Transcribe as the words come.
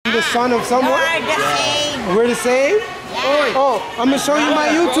the son of someone? We're the same. We're the same? Yeah. Oh, I'm gonna show you my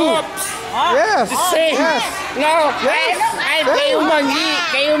YouTube. Yes. The same. Yes. No, Yes. I'm kayo manggi.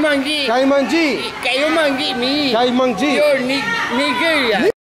 Kayo manggi. Kaimanji. Kayo manggi me. Kaimanji. You're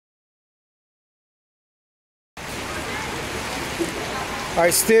Nigeria.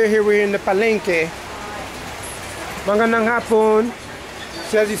 Alright, still here, we're in the palengke. Magandang hapon.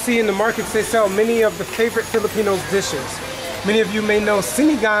 So as you see in the markets, they sell many of the favorite Filipino dishes. Many of you may know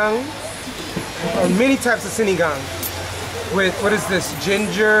sinigang, or many types of sinigang. With, what is this,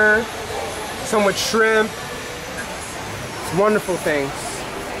 ginger, some with shrimp. It's wonderful things.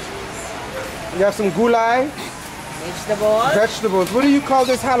 You have some gulay. Vegetables. Vegetables. What do you call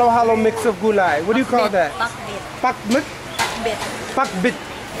this halo-halo mix of gulay? What do you call that? Pakbit. Pakbit? Pakbit. Pakbit.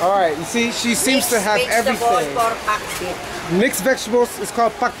 Alright, you see, she seems to have everything. For pakbit. Mixed vegetables is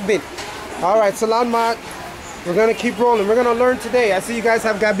called pakbit. Alright, salamat. We're gonna keep rolling. We're gonna learn today. I see you guys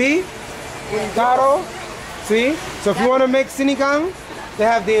have gabi, taro. See? So if you wanna make sinigang, they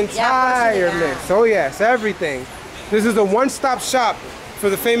have the entire mix. Oh yes, everything. This is a one-stop shop for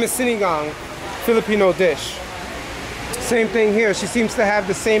the famous sinigang Filipino dish. Same thing here. She seems to have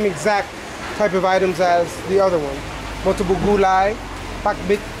the same exact type of items as the other one. Multiple gulay,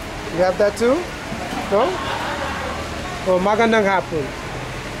 pakbit. You have that too? No? Oh, magandang hapon.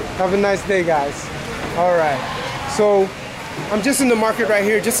 Have a nice day, guys. All right. So I'm just in the market right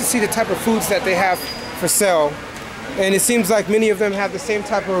here just to see the type of foods that they have for sale. And it seems like many of them have the same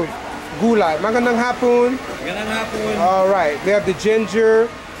type of gulay. Magandang hapon. Magandang hapon. All right. They have the ginger,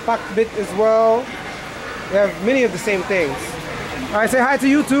 pakbit as well. They have many of the same things. All right, say hi to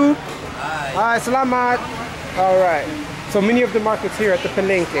YouTube. Hi. Hi, salamat. All right. So many of the markets here at the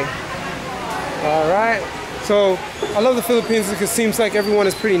palengke. All right. So I love the Philippines because it seems like everyone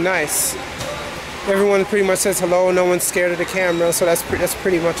is pretty nice. Everyone pretty much says hello. No one's scared of the camera, so that's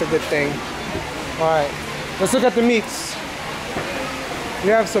pretty much a good thing. All right. Let's look at the meats. We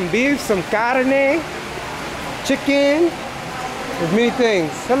have some beef, some carne, chicken. There's many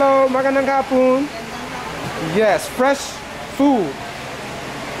things. Hello, magandang hapon. Yes, fresh food.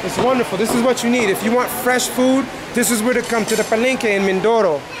 It's wonderful. This is what you need. If you want fresh food, this is where to come, to the palengke in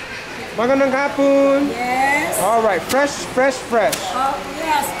Mindoro. Magandang hapon. Yes. All right, fresh. Oh,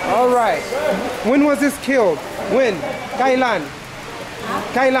 yes. All right. When was this killed? When? Kailan?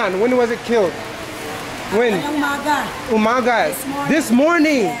 Kailan? When was it killed? When? Umaga. Umaga. This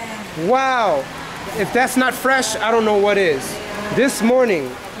morning. Yeah. Wow. If that's not fresh, I don't know what is. This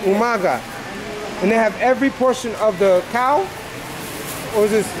morning, umaga. And they have every portion of the cow? Or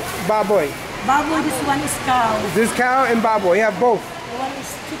is this baboy? Baboy, this one is cow. This cow and baboy. You have both. One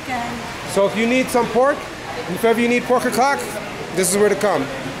is chicken. So if you need some pork, if ever you need pork o'clock, this is where to come.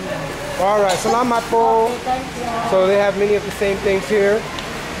 All right, salamat po. Thank you. So they have many of the same things here.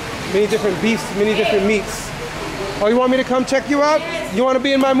 Many different beefs, many different meats. Oh, you want me to come check you out? You want to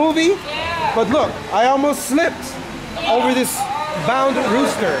be in my movie? But look, I almost slipped over this bound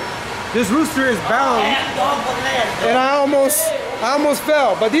rooster. This rooster is bound, and I almost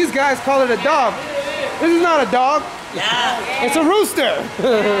fell. But these guys call it a dog. This is not a dog. It's a rooster.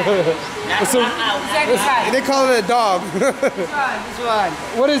 They call it a dog. This one.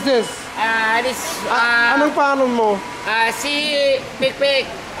 What is this? Anong pangalan mo? Si Pik.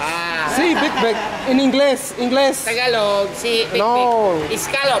 Si Big. In English. Tagalog, si Pik. No.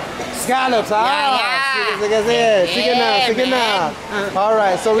 Scallop. Scallops. Yeah. Sige na. All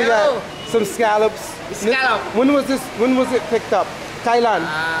right, so we got some scallops. Scallop. When was it picked up? Kailan?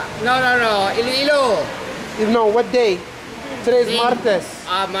 No. Iloilo. You know, what day? Today is Martes.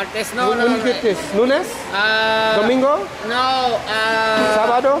 Martes. No. When you get this? Lunes? Domingo? No.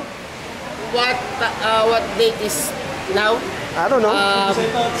 Sabado? What date is now? I don't know.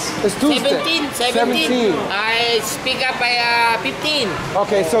 It's Tuesday. 17. I speak up by 15.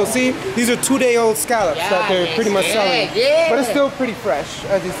 Okay, so see, these are 2-day-old scallops that they're pretty much selling. Yeah. But it's still pretty fresh,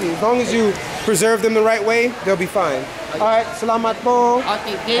 as you see. As long as you preserve them the right way, they'll be fine. All right, salamat po.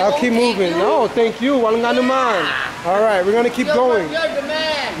 I'll keep moving. No, thank you. Walang anuman. All right, we're going to keep going. You're the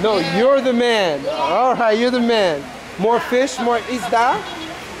man. No, you're the man. All right, you're the man. More fish, more isda.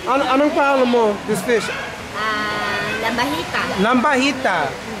 Anong pangalan mo, this fish? Lambahita.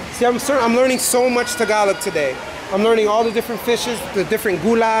 See, I'm learning so much Tagalog today. I'm learning all the different fishes, the different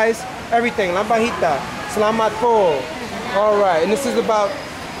gulays, everything. Lambahita. Salamat po. All right, and this is about,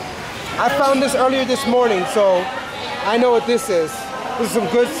 I found this earlier this morning, so I know what this is. This is some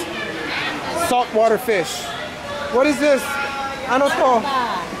good saltwater fish. What is this? Ano to?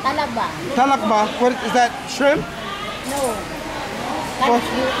 Talakba. What is that? Shrimp? No. What?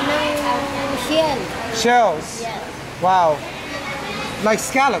 Shell. Shells. Yes. Wow. Like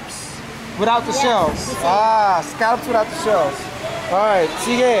scallops without the shells. Ah, scallops without the shells. All right,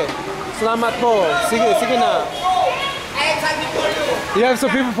 sige. Salamat po. Sige, sige na. You have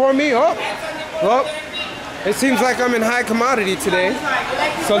some people for me? Oh, well, it seems like I'm in high commodity today.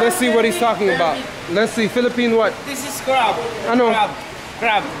 So let's see what he's talking about. Let's see, Philippine what? This is crab. I know.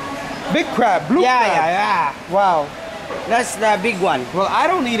 Crab. Big crab, blue crab. Yeah. Wow. That's the big one. Well, I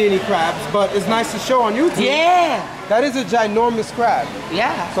don't eat any crabs, but it's nice to show on YouTube. Yeah. That is a ginormous crab.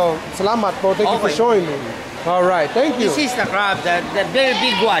 Yeah. So, salamat po. Thank you for showing me. All right, thank you. This is the crab, the very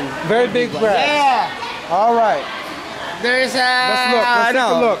big one. Very big crab. Yeah. All right. There's a... Let's look. Let's take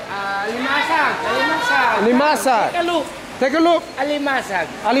a look. Alimasag. Alimasag. Take a look. Take a look. Alimasag.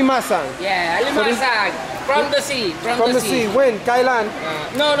 Alimasag. Yeah, alimasag. From the sea. From the sea. When? Kailan?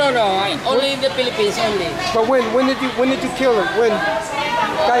 No. Only in the Philippines only. But when did you kill it? When?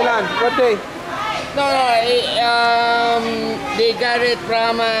 Kailan? What day? No. They got it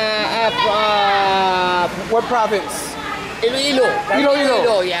from What province? Iloilo.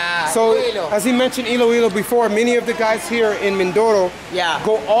 Iloilo. Yeah. So, Iloilo. as he mentioned Iloilo before, many of the guys here in Mindoro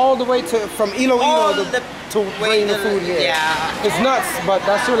go all the way from Iloilo to bring the food here. Yeah. It's nuts, but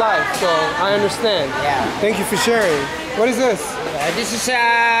that's your life, so I understand. Yeah. Thank you for sharing. What is this? This is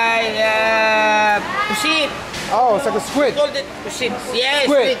pusit. Oh, it's like a squid. Called it pusit. Yes,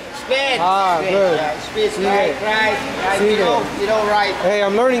 Squid. Squid. Ah, Squid. good. Yeah, squid. See Right. See You know, right. Hey,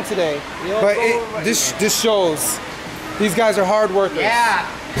 I'm learning today. But this shows these guys are hard workers. Yeah.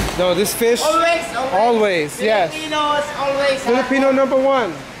 No, this fish. Always, yes. Filipinos always. Filipino number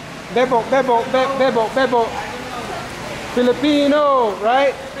one. Bebo. Filipino,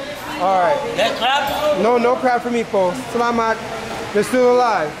 right? All right. That crab? No crab for me, po. Salamat. They're still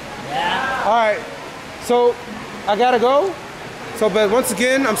alive. Yeah. All right. So, I gotta go. So, but once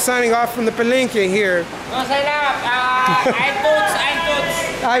again, I'm signing off from the Palenque here. No, sarap.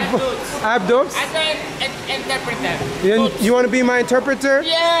 Abdobs? I'm the interpreter. You want to be my interpreter?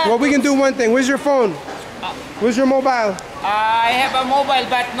 Yeah. Well, we can do one thing. Where's your phone? Where's your mobile? I have a mobile,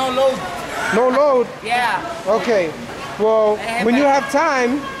 but no load. No load? Yeah. Okay. Well, when you have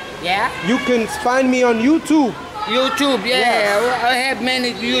time, you can find me on YouTube. YouTube, yeah. I have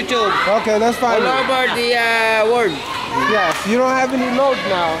many YouTube. Okay, let's find all over the world. Yes, you don't have any load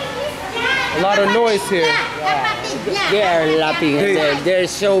now. A lot of noise here. They are laughing. There's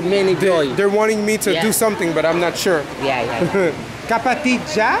so many joy. They're wanting me to do something, but I'm not sure. Yeah.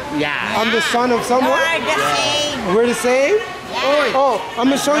 Kapatidja? Yeah. I'm the son of someone? No, we're the same? Oh, I'm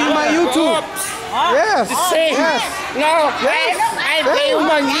going to show you my YouTube. Yes. The same. Yes. No, I'm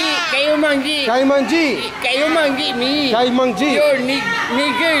Kayumangji. Me. Kaimangji. You're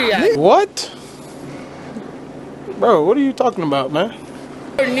Nigerian. What? Bro, what are you talking about, man?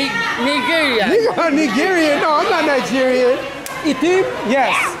 You're Nigerian. Nigerian? No, I'm not Nigerian. Itim?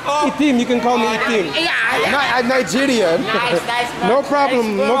 Yes. Itim, you can call me Itim. Yeah. Not Nigerian. Nice. No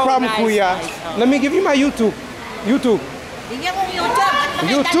problem, kuya. Let me give you my YouTube. YouTube.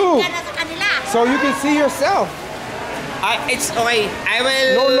 So you can see yourself. It's okay. I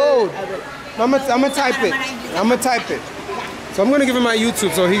will. No load. I'm gonna type it. So I'm gonna give him my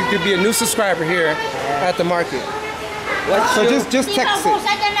YouTube so he could be a new subscriber here at the market. So just text it.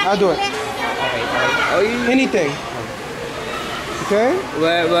 I'll do it. Anything. Okay?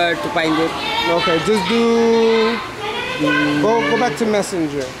 Where to find it? Okay, just do go back to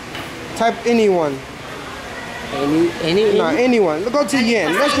Messenger. Type anyone. Any? No, anyone. Go to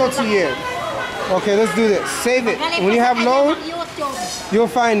Yen. Let's go to Yen. Okay, let's do this. Save it. When you have load, you'll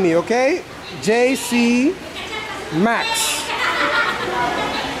find me, okay? JC Max.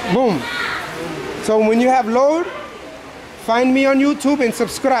 Boom. So when you have load, find me on YouTube and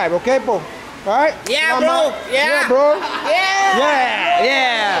subscribe, okay, po? Alright? Yeah, bro. Yeah, bro.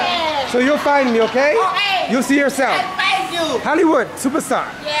 Yeah. So you'll find me, okay? You'll see yourself. I'll find you. Hollywood, superstar.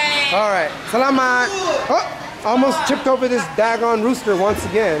 Yeah. Alright. Salamat. Oh, almost chipped over this daggone rooster once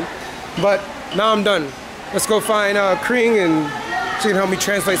again. But now I'm done. Let's go find Kring and she can help me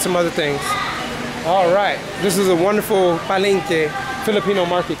translate some other things. Alright. This is a wonderful Palenque Filipino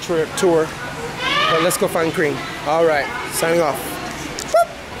market tour. But let's go find Kring. Alright. Signing off.